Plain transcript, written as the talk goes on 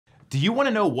Do you want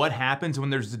to know what happens when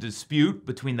there's a dispute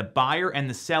between the buyer and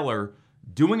the seller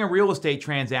doing a real estate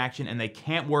transaction and they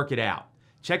can't work it out?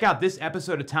 Check out this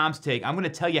episode of Tom's Take. I'm going to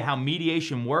tell you how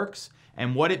mediation works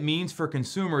and what it means for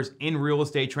consumers in real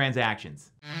estate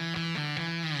transactions.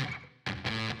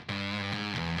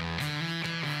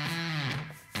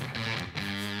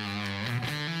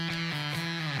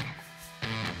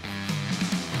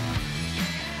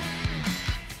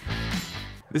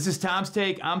 This is Tom's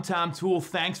Take. I'm Tom Toole.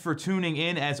 Thanks for tuning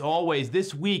in. As always,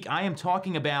 this week I am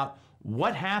talking about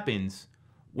what happens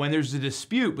when there's a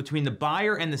dispute between the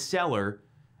buyer and the seller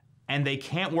and they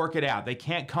can't work it out. They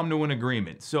can't come to an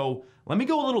agreement. So let me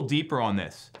go a little deeper on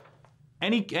this.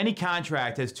 Any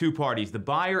contract has two parties, the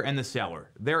buyer and the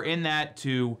seller. They're in that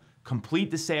to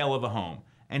complete the sale of a home.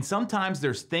 And sometimes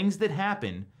there's things that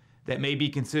happen that may be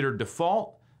considered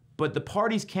default, but the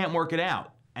parties can't work it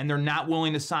out, and they're not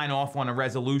willing to sign off on a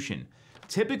resolution.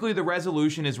 Typically, the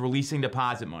resolution is releasing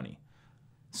deposit money.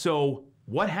 So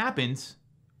what happens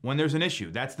when there's an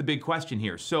issue? That's the big question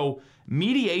here. So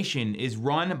mediation is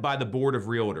run by the Board of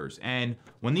Realtors, and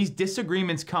when these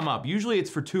disagreements come up, usually it's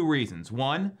for two reasons.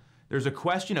 One, there's a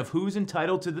question of who's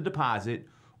entitled to the deposit,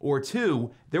 or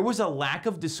two, there was a lack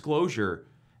of disclosure,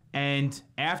 and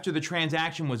after the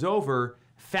transaction was over,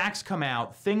 facts come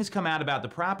out, things come out about the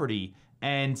property,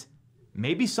 and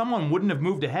maybe someone wouldn't have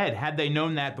moved ahead had they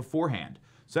known that beforehand.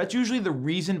 So that's usually the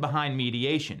reason behind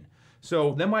mediation.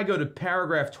 So then when I go to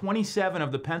paragraph 27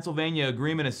 of the Pennsylvania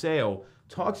Agreement of Sale,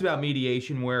 talks about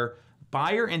mediation where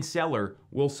buyer and seller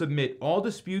will submit all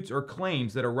disputes or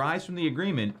claims that arise from the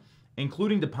agreement,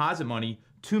 including deposit money,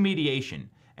 to mediation.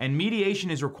 And mediation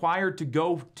is required to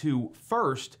go to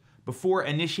first before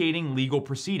initiating legal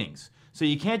proceedings. So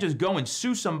you can't just go and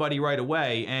sue somebody right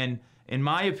away. And in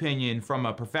my opinion, from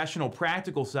a professional,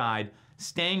 practical side,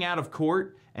 staying out of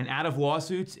court and out of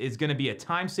lawsuits is going to be a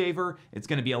time saver, it's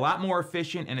going to be a lot more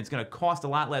efficient, and it's going to cost a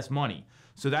lot less money.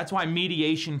 So that's why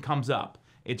mediation comes up.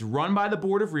 It's run by the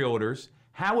Board of Realtors.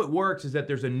 How it works is that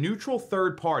there's a neutral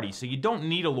third party, so you don't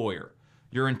need a lawyer.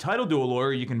 You're entitled to a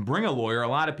lawyer, you can bring a lawyer, a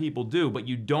lot of people do, but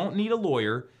you don't need a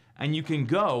lawyer, and you can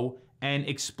go and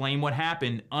explain what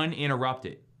happened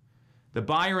uninterrupted. The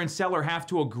buyer and seller have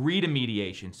to agree to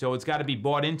mediation, so it's got to be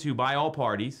bought into by all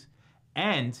parties.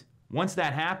 And once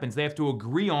that happens, they have to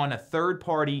agree on a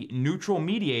third-party neutral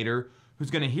mediator who's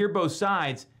going to hear both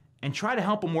sides and try to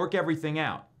help them work everything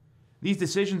out. These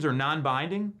decisions are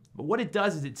non-binding, but what it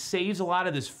does is it saves a lot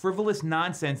of this frivolous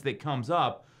nonsense that comes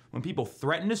up when people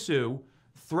threaten to sue,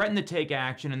 threaten to take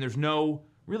action, and there's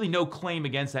really no claim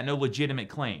against that, no legitimate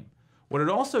claim. What it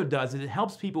also does is it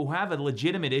helps people who have a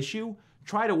legitimate issue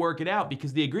try to work it out,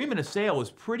 because the agreement of sale is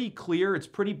pretty clear, it's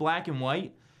pretty black and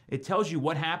white. It tells you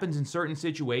what happens in certain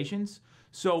situations,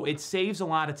 so it saves a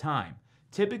lot of time.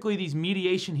 Typically, these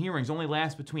mediation hearings only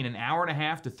last between an hour and a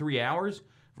half to 3 hours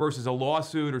versus a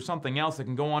lawsuit or something else that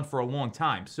can go on for a long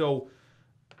time. So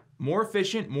more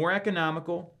efficient, more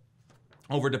economical,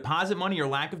 over deposit money or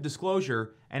lack of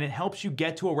disclosure, and it helps you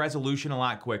get to a resolution a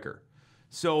lot quicker.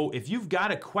 So if you've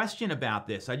got a question about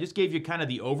this, I just gave you kind of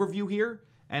the overview here.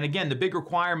 And again, the big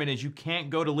requirement is you can't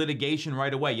go to litigation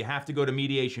right away. You have to go to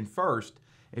mediation first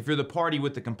if you're the party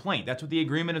with the complaint. That's what the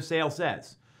agreement of sale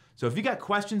says. So if you got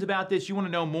questions about this, you want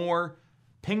to know more,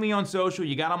 ping me on social.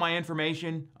 You got all my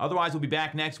information. Otherwise, we'll be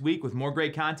back next week with more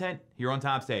great content here on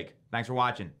Tom's Take. Thanks for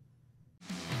watching.